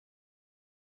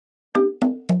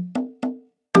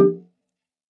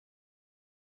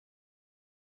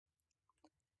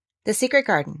The Secret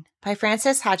Garden by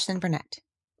Frances Hodgson Burnett.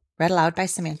 Read aloud by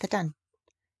Samantha Dunn.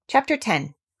 Chapter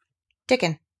 10.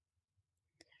 Dickon.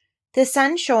 The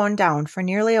sun shone down for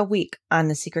nearly a week on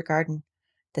the secret garden.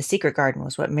 The secret garden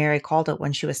was what Mary called it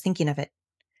when she was thinking of it.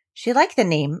 She liked the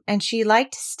name, and she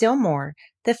liked still more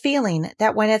the feeling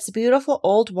that when its beautiful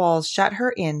old walls shut her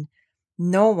in,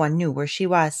 no one knew where she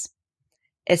was.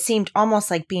 It seemed almost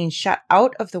like being shut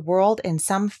out of the world in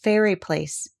some fairy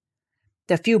place.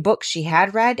 The few books she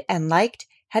had read and liked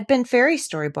had been fairy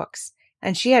story books,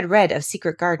 and she had read of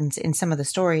secret gardens in some of the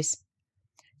stories.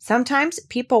 Sometimes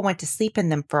people went to sleep in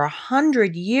them for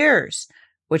 100 years,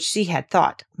 which she had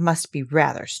thought must be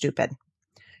rather stupid.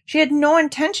 She had no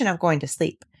intention of going to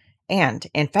sleep, and,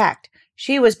 in fact,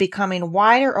 she was becoming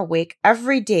wider awake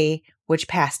every day which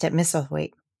passed at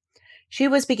Misselthwaite. She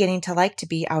was beginning to like to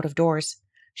be out of doors.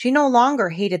 She no longer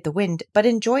hated the wind, but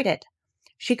enjoyed it.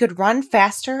 She could run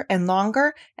faster and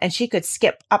longer, and she could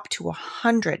skip up to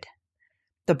 100.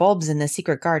 The bulbs in the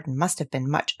secret garden must have been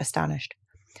much astonished.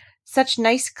 Such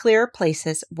nice, clear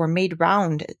places were made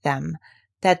round them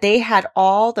that they had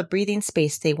all the breathing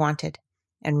space they wanted.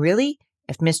 And really,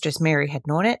 if Mistress Mary had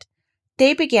known it,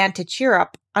 they began to cheer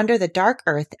up under the dark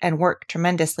earth and work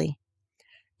tremendously.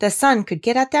 The sun could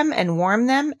get at them and warm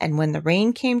them, and when the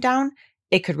rain came down,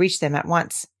 it could reach them at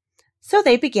once. So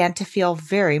they began to feel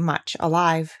very much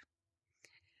alive.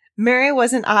 Mary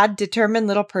was an odd, determined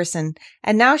little person,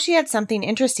 and now she had something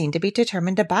interesting to be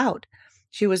determined about.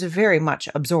 She was very much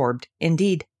absorbed,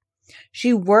 indeed.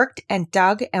 She worked and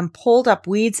dug and pulled up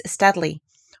weeds steadily,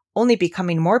 only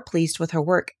becoming more pleased with her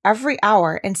work every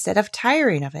hour instead of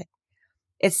tiring of it.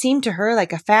 It seemed to her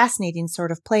like a fascinating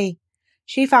sort of play.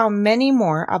 She found many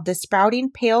more of the sprouting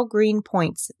pale green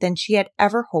points than she had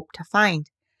ever hoped to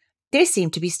find. They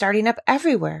seemed to be starting up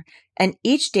everywhere, and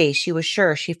each day she was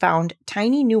sure she found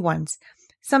tiny new ones,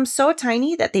 some so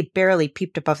tiny that they barely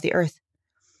peeped above the earth.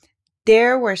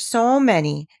 There were so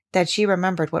many that she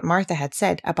remembered what Martha had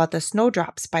said about the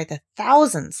snowdrops by the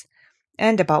thousands,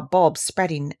 and about bulbs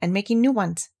spreading and making new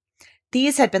ones.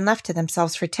 These had been left to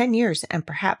themselves for 10 years, and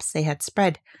perhaps they had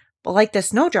spread, but like the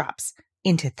snowdrops,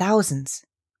 into thousands.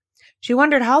 She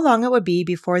wondered how long it would be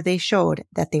before they showed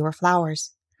that they were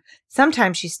flowers.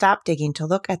 Sometimes she stopped digging to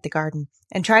look at the garden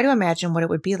and try to imagine what it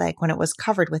would be like when it was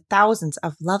covered with thousands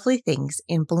of lovely things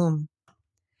in bloom.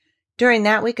 During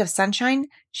that week of sunshine,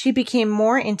 she became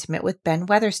more intimate with Ben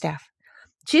Weatherstaff.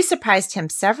 She surprised him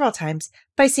several times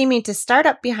by seeming to start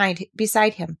up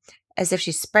beside him as if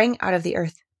she sprang out of the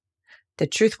earth. The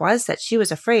truth was that she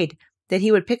was afraid that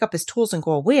he would pick up his tools and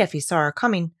go away if he saw her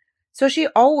coming, so she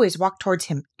always walked towards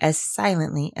him as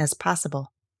silently as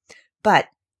possible. But,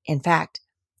 in fact,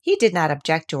 he did not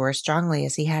object to her as strongly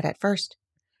as he had at first.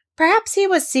 Perhaps he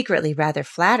was secretly rather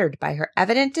flattered by her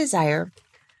evident desire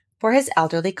for his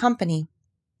elderly company.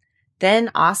 Then,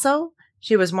 also,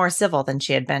 she was more civil than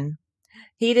she had been.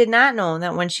 He did not know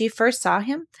that when she first saw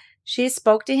him, she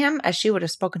spoke to him as she would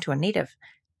have spoken to a native,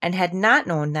 and had not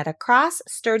known that a cross,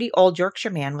 sturdy old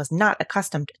Yorkshire man was not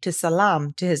accustomed to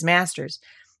salaam to his masters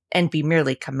and be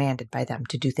merely commanded by them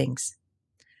to do things.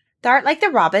 "Thou'rt like the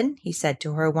robin," he said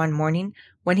to her one morning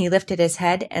when he lifted his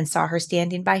head and saw her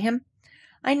standing by him.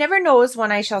 "I never knows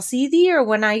when I shall see thee or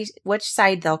which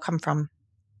side they'll come from."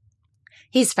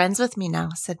 "He's friends with me now,"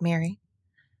 said Mary.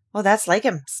 "Oh, that's like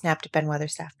him," snapped Ben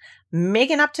Weatherstaff.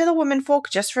 "Making up to the women folk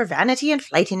just for vanity and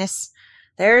flightiness.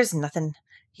 There's nothing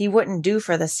he wouldn't do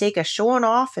for the sake of showing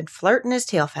off and flirting his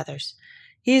tail feathers.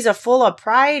 He's as full of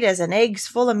pride as an egg's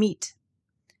full of meat."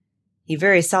 He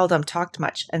very seldom talked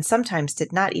much, and sometimes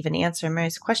did not even answer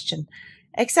Mary's question,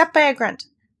 except by a grunt,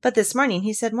 but this morning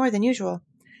he said more than usual.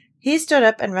 He stood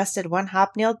up and rested one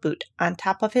hobnailed boot on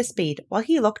top of his spade while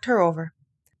he looked her over.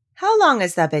 "How long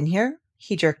has thou been here?"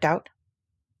 he jerked out.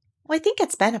 "I think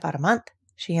it's been about a month,"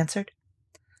 she answered.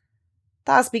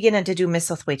 "Thou's beginning to do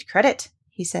Misselthwaite credit,"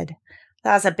 he said.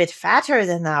 "Thou's a bit fatter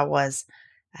than thou was,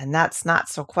 and that's not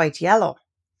so quite yellow.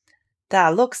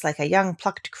 Thou looks like a young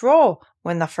plucked crow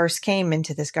when thou first came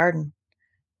into this garden.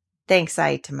 Thanks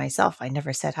I to myself I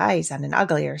never set eyes on an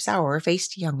uglier,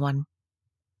 sour-faced young one."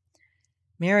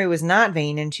 Mary was not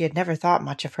vain, and she had never thought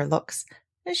much of her looks,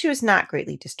 and she was not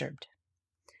greatly disturbed.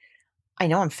 "I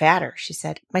know I'm fatter," she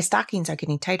said. "My stockings are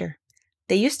getting tighter.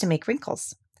 They used to make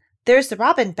wrinkles. There's the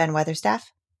robin, Ben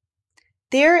Weatherstaff."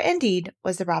 There, indeed,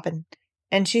 was the robin,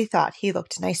 and she thought he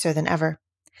looked nicer than ever.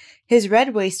 His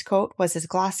red waistcoat was as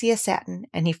glossy as satin,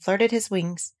 and he flirted his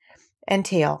wings and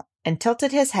tail, and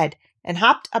tilted his head, and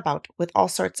hopped about with all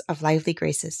sorts of lively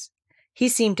graces. He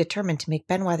seemed determined to make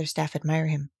Ben Weatherstaff admire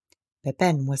him, but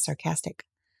Ben was sarcastic.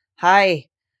 "Hi,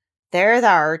 there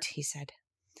thou art," he said.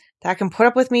 Thou can put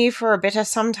up with me for a bit of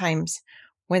sometimes,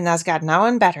 when thou's got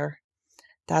nowan better.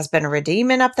 Thou's been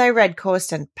redeeming up thy red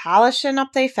coast and polishing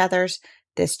up thy feathers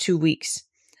this 2 weeks.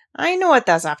 I know what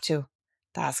thou's up to.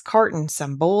 Thou's courting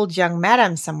some bold young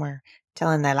madam somewhere,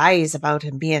 telling thy lies about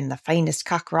him being the finest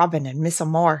cock robin in Miss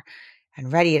O'More,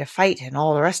 and ready to fight and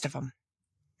all the rest of 'em."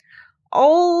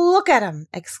 "Oh, look at him!"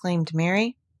 exclaimed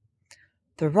Mary.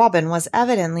 The robin was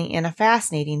evidently in a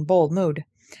fascinating, bold mood.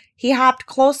 He hopped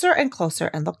closer and closer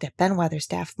and looked at Ben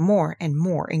Weatherstaff more and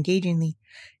more engagingly.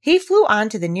 He flew on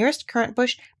to the nearest currant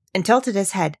bush and tilted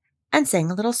his head and sang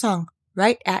a little song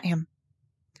right at him.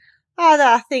 "Ah,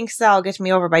 thou thinks thou'll get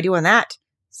me over by doing that,"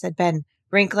 said Ben,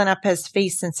 wrinkling up his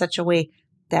face in such a way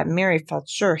that Mary felt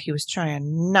sure he was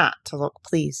trying not to look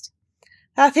pleased.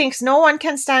 "Thou thinks no one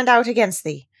can stand out against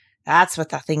thee. That's what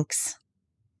thou thinks."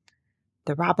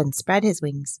 The robin spread his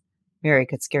wings. Mary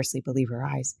could scarcely believe her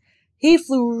eyes. He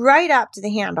flew right up to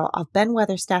the handle of Ben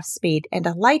Weatherstaff's spade and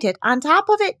alighted on top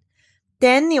of it.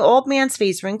 Then the old man's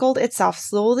face wrinkled itself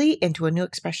slowly into a new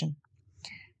expression.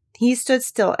 He stood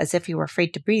still as if he were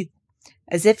afraid to breathe,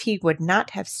 as if he would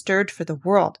not have stirred for the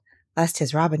world, lest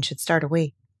his robin should start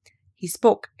away. He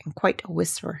spoke in quite a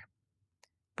whisper.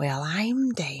 "Well,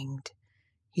 I'm danged,"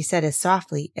 he said as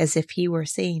softly as if he were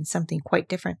saying something quite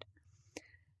different.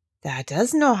 "Thou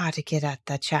does know how to get at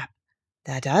the chap.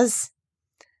 Thou does.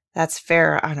 That's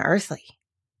fair unearthly.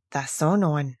 That's so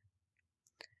knowing."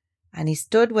 And he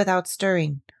stood without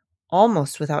stirring,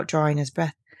 almost without drawing his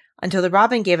breath, until the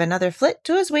robin gave another flit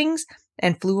to his wings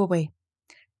and flew away.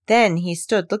 Then he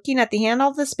stood looking at the handle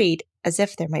of the spade as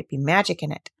if there might be magic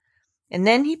in it, and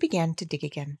then he began to dig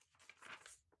again,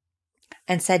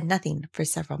 and said nothing for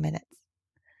several minutes.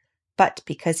 But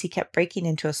because he kept breaking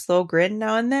into a slow grin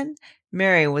now and then,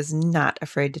 Mary was not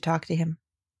afraid to talk to him.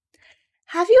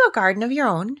 "Have you a garden of your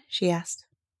own?" she asked.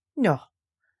 "No.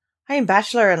 I am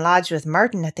bachelor and lodge with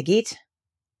Martin at the gate."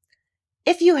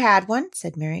 "If you had one,"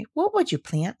 said Mary, "what would you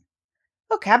plant?"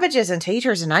 "Oh, cabbages and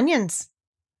taters and onions."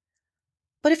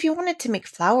 "But if you wanted to make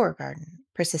flower garden,"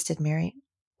 persisted Mary,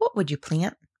 "what would you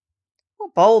plant?"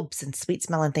 "Oh, bulbs and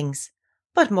sweet-smelling things,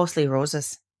 but mostly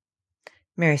roses."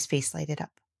 Mary's face lighted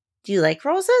up. "Do you like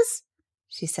roses?"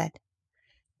 she said.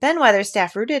 Ben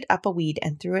Weatherstaff rooted up a weed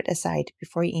and threw it aside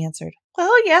before he answered.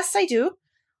 "Well, yes, I do.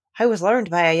 I was learned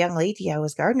by a young lady I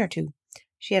was gardener to.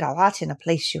 She had a lot in a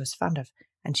place she was fond of,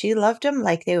 and she loved 'em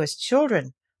like they was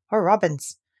children, or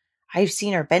robins. I've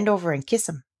seen her bend over and kiss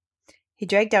 'em." He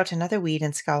dragged out another weed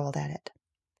and scowled at it.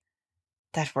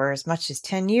 "That were as much as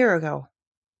 10 year ago."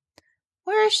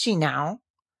 "Where is she now?"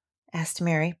 asked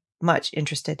Mary, much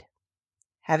interested.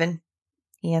 "Heaven,"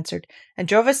 he answered, and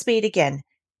drove his spade again,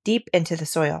 deep into the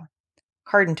soil,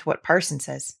 according to what Parson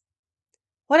says.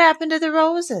 "What happened to the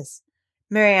roses?"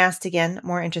 Mary asked again,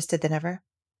 more interested than ever.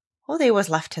 "Oh, they was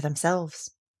left to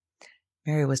themselves."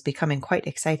 Mary was becoming quite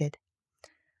excited.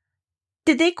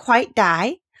 "Did they quite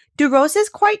die? Do roses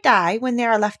quite die when they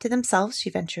are left to themselves?" she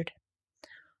ventured.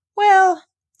 "Well,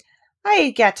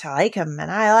 I get to like 'em, and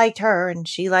I liked her, and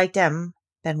she liked 'em,"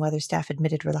 Ben Weatherstaff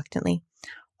admitted reluctantly.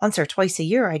 "Once or twice a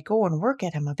year I'd go and work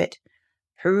at 'em a bit,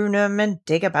 prune 'em and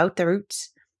dig about the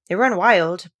roots. They run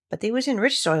wild, but they was in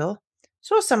rich soil,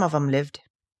 so some of 'em lived."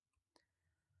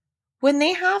 "When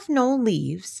they have no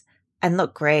leaves, and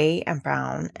look gray and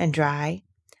brown and dry,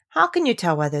 how can you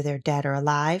tell whether they're dead or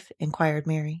alive?" inquired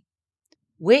Mary.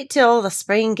 "Wait till the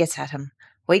spring gets at 'em.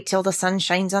 Wait till the sun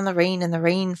shines on the rain and the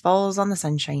rain falls on the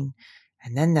sunshine,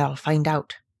 and then they'll find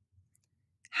out."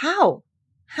 "How?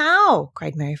 How?"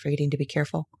 cried Mary, forgetting to be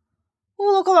careful.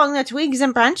 "Oh, look along the twigs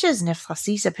and branches, and if thou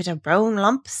sees a bit of brown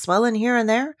lump swelling here and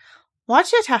there,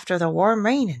 watch it after the warm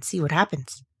rain and see what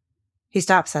happens." He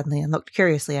stopped suddenly and looked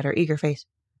curiously at her eager face.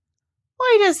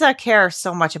 "Why does thou care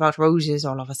so much about roses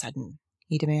all of a sudden?"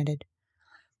 he demanded.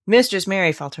 Mistress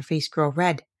Mary felt her face grow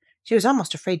red. She was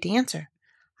almost afraid to answer.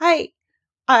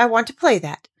 I want to play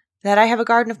that I have a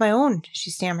garden of my own,"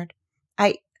 she stammered.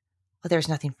 Well, there's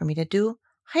nothing for me to do.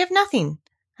 I have nothing,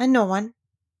 and no one."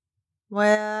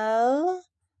 "Well,"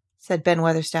 said Ben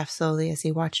Weatherstaff slowly as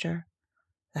he watched her,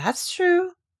 "that's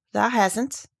true. Thou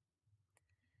hasn't."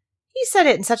 He said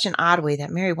it in such an odd way that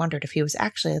Mary wondered if he was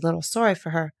actually a little sorry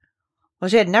for her. Well,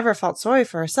 she had never felt sorry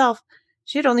for herself.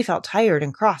 She had only felt tired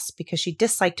and cross because she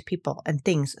disliked people and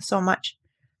things so much.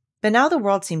 But now the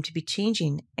world seemed to be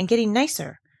changing and getting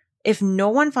nicer. If no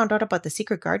one found out about the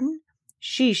secret garden,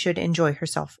 she should enjoy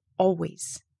herself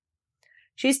always.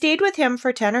 She stayed with him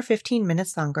for 10 or 15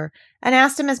 minutes longer and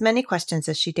asked him as many questions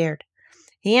as she dared.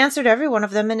 He answered every one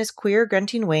of them in his queer,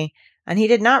 grunting way, and he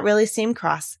did not really seem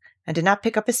cross and did not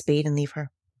pick up his spade and leave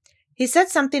her. He said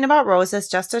something about roses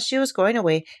just as she was going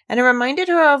away, and it reminded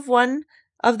her of one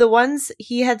of the ones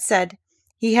he had said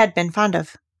he had been fond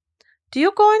of. "Do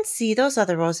you go and see those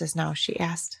other roses now?" she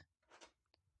asked.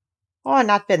 "Oh,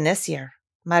 not been this year.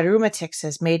 My rheumatics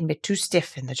has made me too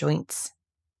stiff in the joints."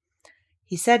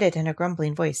 He said it in a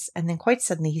grumbling voice, and then quite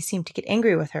suddenly he seemed to get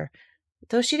angry with her,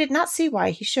 though she did not see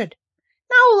why he should.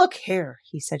 "Now look here,"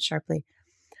 he said sharply.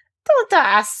 "Don't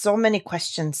ask so many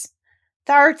questions.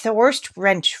 Thou'rt the worst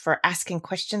wrench for asking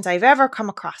questions I've ever come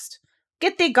across.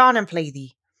 Get thee gone and play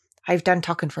thee. I've done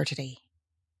talking for today."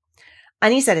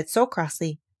 And he said it so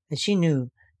crossly that she knew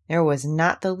there was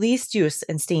not the least use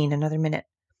in staying another minute.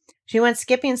 She went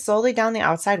skipping slowly down the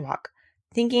outside walk,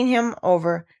 thinking him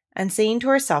over and saying to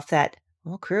herself that,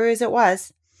 well, queer as it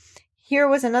was, here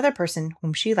was another person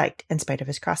whom she liked in spite of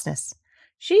his crossness.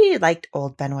 She liked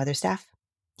old Ben Weatherstaff.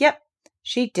 Yep,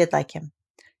 she did like him.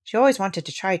 She always wanted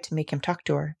to try to make him talk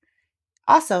to her.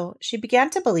 Also, she began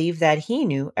to believe that he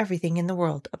knew everything in the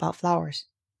world about flowers.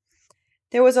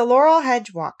 There was a laurel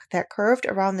hedge walk that curved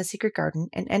around the secret garden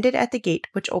and ended at the gate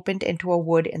which opened into a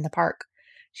wood in the park.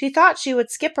 She thought she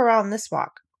would skip around this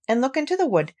walk and look into the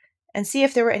wood and see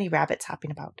if there were any rabbits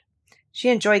hopping about. She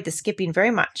enjoyed the skipping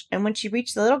very much, and when she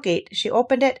reached the little gate, she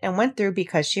opened it and went through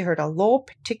because she heard a low,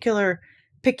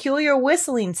 peculiar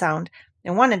whistling sound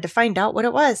and wanted to find out what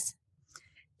it was.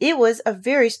 It was a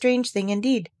very strange thing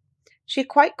indeed. She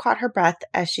quite caught her breath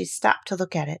as she stopped to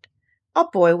look at it. A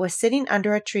boy was sitting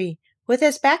under a tree, with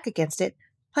his back against it,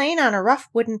 playing on a rough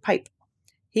wooden pipe.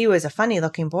 He was a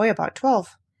funny-looking boy about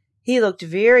 12. He looked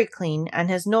very clean, and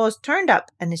his nose turned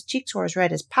up, and his cheeks were as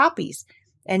red as poppies,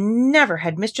 and never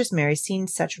had Mistress Mary seen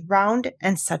such round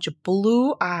and such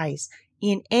blue eyes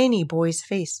in any boy's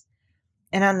face.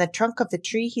 And on the trunk of the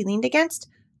tree he leaned against,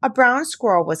 a brown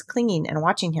squirrel was clinging and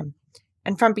watching him,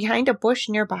 and from behind a bush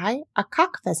nearby, a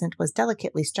cock pheasant was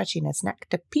delicately stretching its neck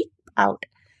to peep out,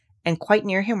 and quite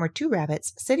near him were 2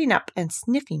 rabbits sitting up and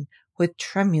sniffing with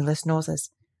tremulous noses.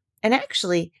 And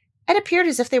actually, it appeared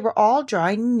as if they were all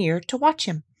drawing near to watch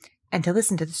him, and to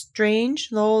listen to the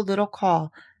strange, low little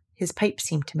call his pipe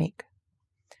seemed to make.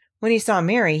 When he saw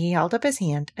Mary, he held up his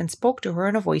hand and spoke to her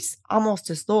in a voice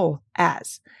almost as low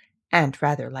as, and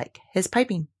rather like, his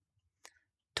piping.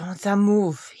 "Don't tha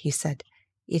move," he said.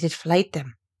 "It'd fright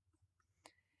them."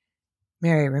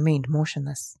 Mary remained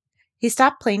motionless. He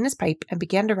stopped playing his pipe and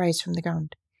began to rise from the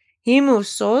ground. He moved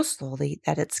so slowly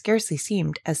that it scarcely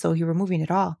seemed as though he were moving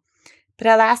at all. But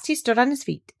at last he stood on his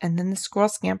feet, and then the squirrel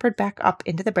scampered back up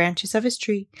into the branches of his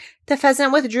tree. The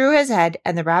pheasant withdrew his head,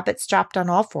 and the rabbits dropped on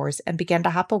all fours and began to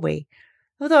hop away,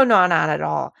 although not at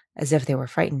all as if they were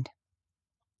frightened.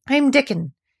 "I'm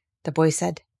Dickon," the boy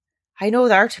said. "I know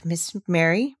thou'rt Miss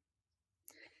Mary."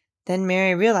 Then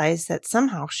Mary realized that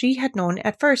somehow she had known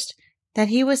at first that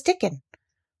he was Dickon.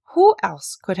 Who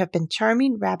else could have been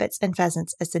charming rabbits and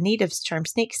pheasants as the natives charm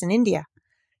snakes in India?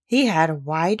 He had a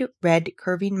wide, red,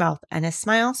 curving mouth, and a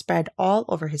smile spread all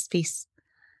over his face.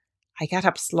 "I got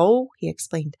up slow," he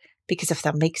explained, "because if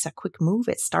thou makes a quick move,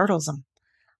 it startles 'em.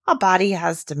 A body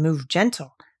has to move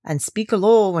gentle and speak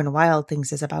low when wild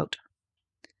things is about."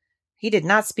 He did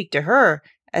not speak to her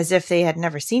as if they had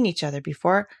never seen each other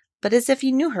before, but as if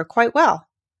he knew her quite well.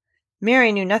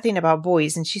 Mary knew nothing about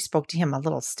boys, and she spoke to him a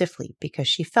little stiffly because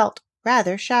she felt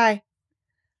rather shy.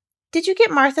 "Did you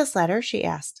get Martha's letter?" she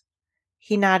asked.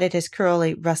 He nodded his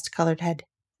curly, rust-colored head.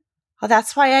 "Oh,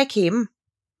 that's why I came."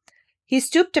 He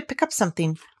stooped to pick up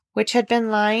something which had been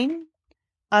lying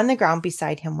on the ground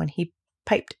beside him when he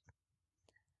piped.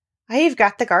 "I've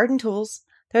got the garden tools.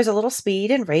 There's a little spade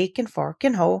and rake and fork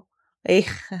and hoe.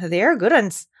 They're good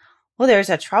uns. Well, there's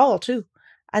a trowel, too.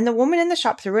 And the woman in the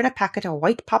shop threw in a packet of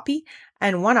white poppy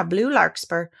and one a blue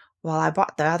larkspur while I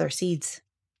bought the other seeds."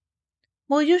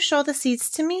 "Will you show the seeds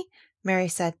to me?" Mary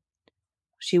said.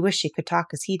 She wished she could talk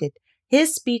as he did.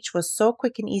 His speech was so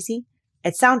quick and easy,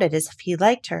 it sounded as if he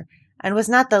liked her, and was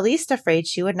not the least afraid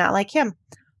she would not like him,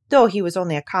 though he was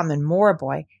only a common moor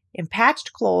boy, in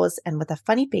patched clothes and with a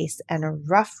funny face and a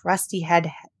rough, rusty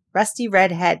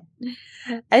red head.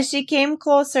 As she came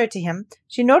closer to him,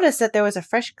 she noticed that there was a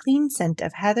fresh, clean scent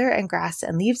of heather and grass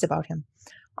and leaves about him,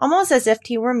 almost as if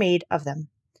he were made of them.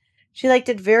 She liked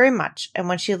it very much, and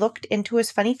when she looked into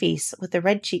his funny face with the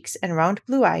red cheeks and round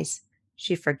blue eyes,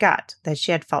 she forgot that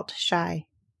she had felt shy.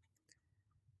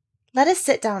 "Let us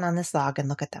sit down on this log and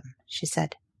look at them," she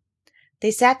said.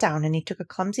 They sat down, and he took a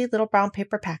clumsy little brown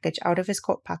paper package out of his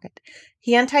coat pocket.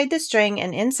 He untied the string,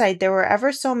 and inside there were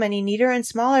ever so many neater and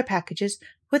smaller packages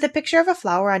with a picture of a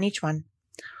flower on each one.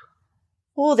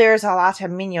 "Oh, there's a lot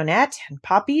of mignonette and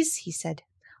poppies," he said.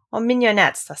 "Oh,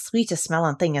 mignonette's the sweetest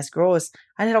smelling thing as grows,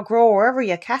 and it'll grow wherever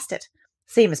you cast it,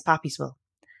 same as poppies will.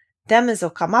 Them as'll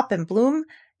come up and bloom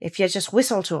if you just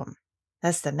whistle to 'em.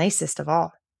 That's the nicest of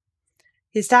all."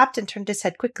 He stopped and turned his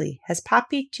head quickly, his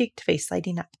poppy-cheeked face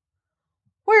lighting up.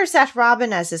 "Where's that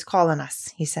robin as is calling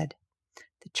us?" he said.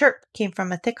 The chirp came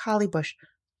from a thick holly bush,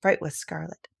 bright with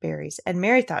scarlet berries, and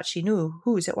Mary thought she knew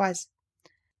whose it was.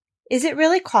 "Is it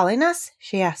really calling us?"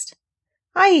 she asked.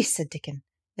 "Aye," said Dickon,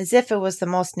 as if it was the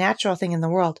most natural thing in the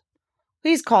world.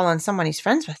 "He's calling someone he's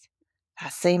friends with.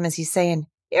 That's same as he's saying,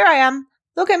 'Here I am,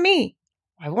 look at me.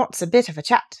 I want's a bit of a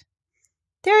chat.'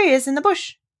 There he is in the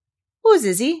bush. Whose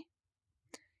is he?"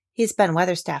 "He's Ben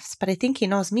Weatherstaff's, but I think he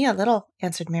knows me a little,"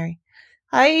 answered Mary.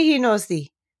 "Aye, he knows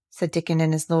thee," said Dickon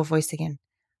in his low voice again.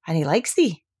 "And he likes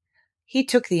thee. He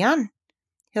took thee on.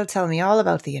 He'll tell me all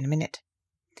about thee in a minute."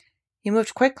 He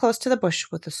moved quite close to the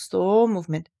bush with a slow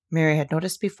movement Mary had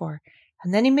noticed before,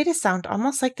 and then he made a sound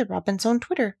almost like the robin's own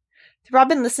twitter. The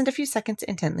robin listened a few seconds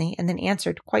intently, and then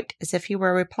answered quite as if he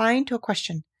were replying to a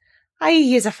question. "Aye,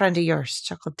 he is a friend of yours,"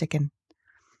 chuckled Dickon.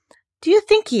 "Do you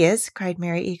think he is?" cried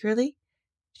Mary eagerly.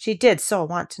 She did so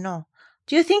want to know.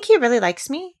 "Do you think he really likes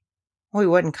me?" "We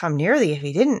wouldn't come near thee if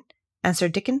he didn't,"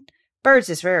 answered Dickon. "Birds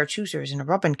is rare choosers, and a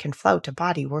robin can flout a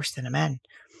body worse than a man.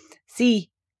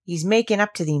 See, he's making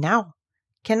up to thee now.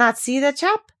 Cannot see the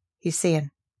chap? He's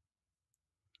saying."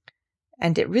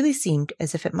 And it really seemed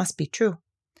as if it must be true.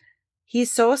 He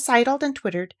so sidled and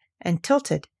twittered and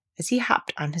tilted as he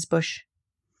hopped on his bush.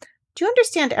 "Do you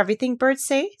understand everything birds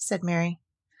say?" said Mary.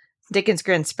 Dickon's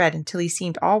grin spread until he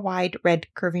seemed all wide,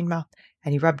 red, curving mouth,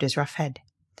 and he rubbed his rough head.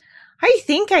 "I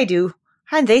think I do,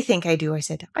 and they think I do," I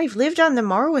said. "I've lived on the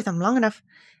moor with 'em long enough.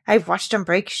 I've watched 'em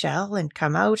break shell and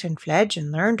come out and fledge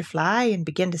and learn to fly and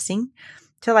begin to sing,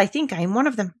 till I think I'm one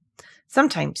of them.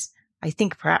 Sometimes I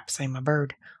think perhaps I'm a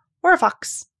bird, or a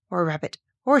fox, or a rabbit,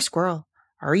 or a squirrel,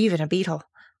 or even a beetle,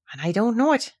 and I don't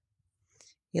know it."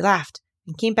 He laughed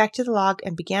and came back to the log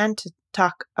and began to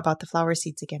talk about the flower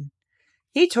seeds again.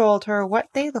 He told her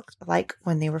what they looked like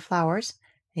when they were flowers,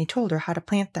 and he told her how to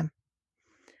plant them,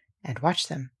 and watch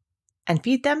them, and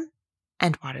feed them,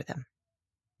 and water them.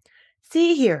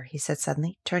 "See here," he said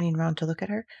suddenly, turning round to look at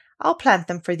her. "I'll plant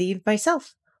them for thee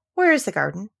myself. Where is the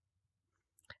garden?"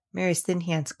 Mary's thin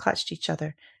hands clutched each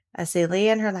other as they lay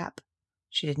in her lap.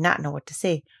 She did not know what to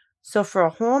say, so for a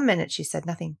whole minute she said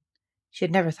nothing. She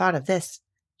had never thought of this.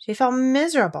 She felt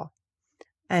miserable,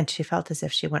 and she felt as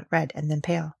if she went red and then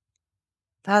pale.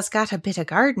 "Tha's got a bit of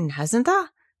garden, hasn't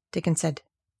tha?" Dickon said.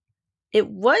 It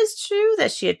was true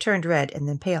that she had turned red and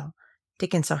then pale.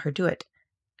 Dickon saw her do it,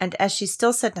 and as she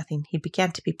still said nothing, he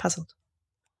began to be puzzled.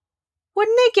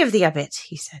 "Wouldn't I give thee a bit?"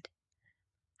 he said.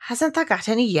 "Hasn't tha got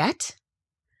any yet?"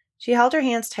 She held her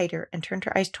hands tighter and turned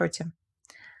her eyes towards him.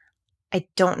 "I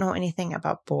don't know anything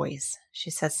about boys,"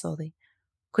 she said slowly.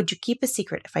 "Could you keep a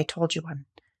secret if I told you one?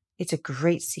 It's a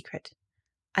great secret.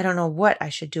 I don't know what I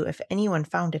should do if anyone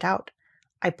found it out.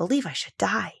 I believe I should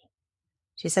die."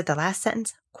 She said the last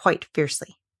sentence quite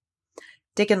fiercely.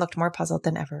 Dickon looked more puzzled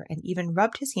than ever, and even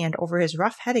rubbed his hand over his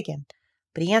rough head again,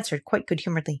 but he answered quite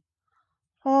good-humouredly.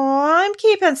 "Oh, I'm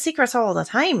keeping secrets all the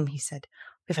time," he said.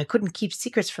 "If I couldn't keep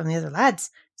secrets from the other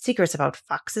lads, secrets about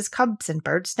foxes' cubs and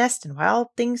birds' nests and wild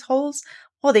things' holes,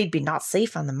 well, they'd be not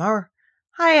safe on the moor.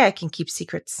 Aye, I can keep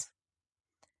secrets."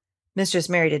 Mistress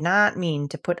Mary did not mean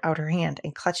to put out her hand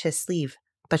and clutch his sleeve,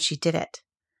 but she did it.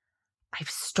 "I've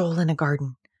stolen a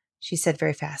garden," she said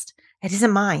very fast. "It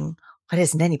isn't mine. It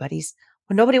isn't anybody's.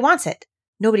 When nobody wants it,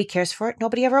 nobody cares for it,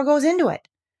 nobody ever goes into it.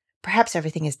 Perhaps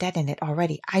everything is dead in it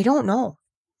already. I don't know."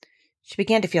 She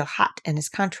began to feel hot and as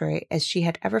contrary as she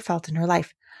had ever felt in her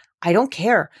life. "I don't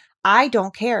care. I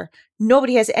don't care.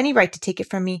 Nobody has any right to take it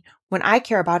from me when I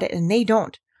care about it and they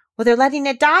don't. Well, they're letting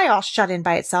it die all shut in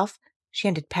by itself," she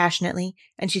ended passionately,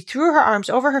 and she threw her arms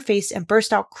over her face and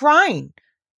burst out crying.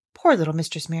 Poor little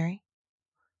Mistress Mary.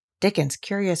 Dickon's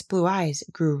curious blue eyes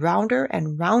grew rounder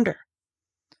and rounder.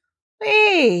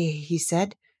 "Hey," he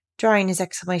said, drawing his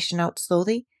exclamation out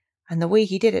slowly, and the way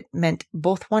he did it meant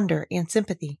both wonder and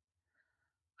sympathy.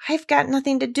 "I've got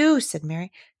nothing to do," said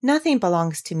Mary. "Nothing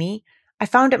belongs to me. I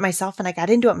found it myself, and I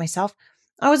got into it myself.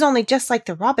 I was only just like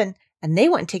the robin, and they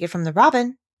wouldn't take it from the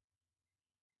robin."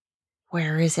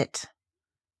 "Where is it?"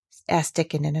 asked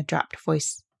Dickon in a dropped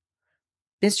voice.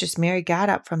 Mistress Mary got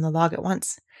up from the log at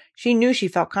once. She knew she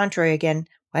felt contrary again,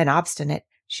 and obstinate.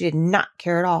 She did not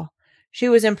care at all. She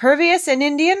was impervious and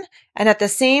Indian, and at the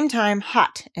same time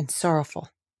hot and sorrowful.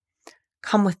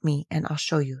 "Come with me, and I'll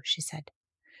show you," she said.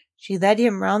 She led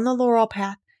him round the laurel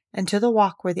path and to the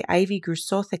walk where the ivy grew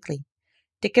so thickly.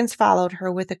 Dickens followed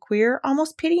her with a queer,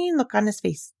 almost pitying look on his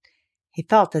face. He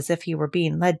felt as if he were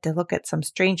being led to look at some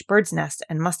strange bird's nest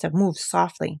and must have moved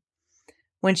softly.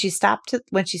 When she stepped to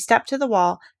the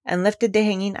wall and lifted the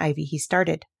hanging ivy, he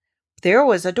started. There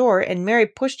was a door, and Mary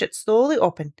pushed it slowly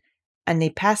open, and they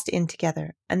passed in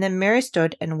together, and then Mary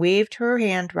stood and waved her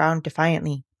hand round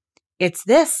defiantly. "It's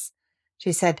this,"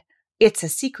 she said. "It's a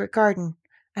secret garden,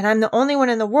 and I'm the only one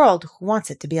in the world who wants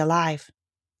it to be alive."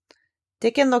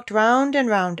 Dickon looked round and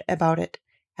round about it,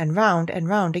 and round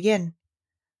again.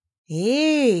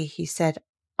 "Eh," he said,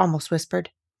 almost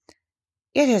whispered.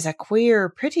 "It is a queer,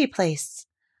 pretty place.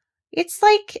 It's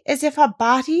like as if a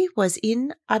body was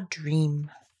in a dream."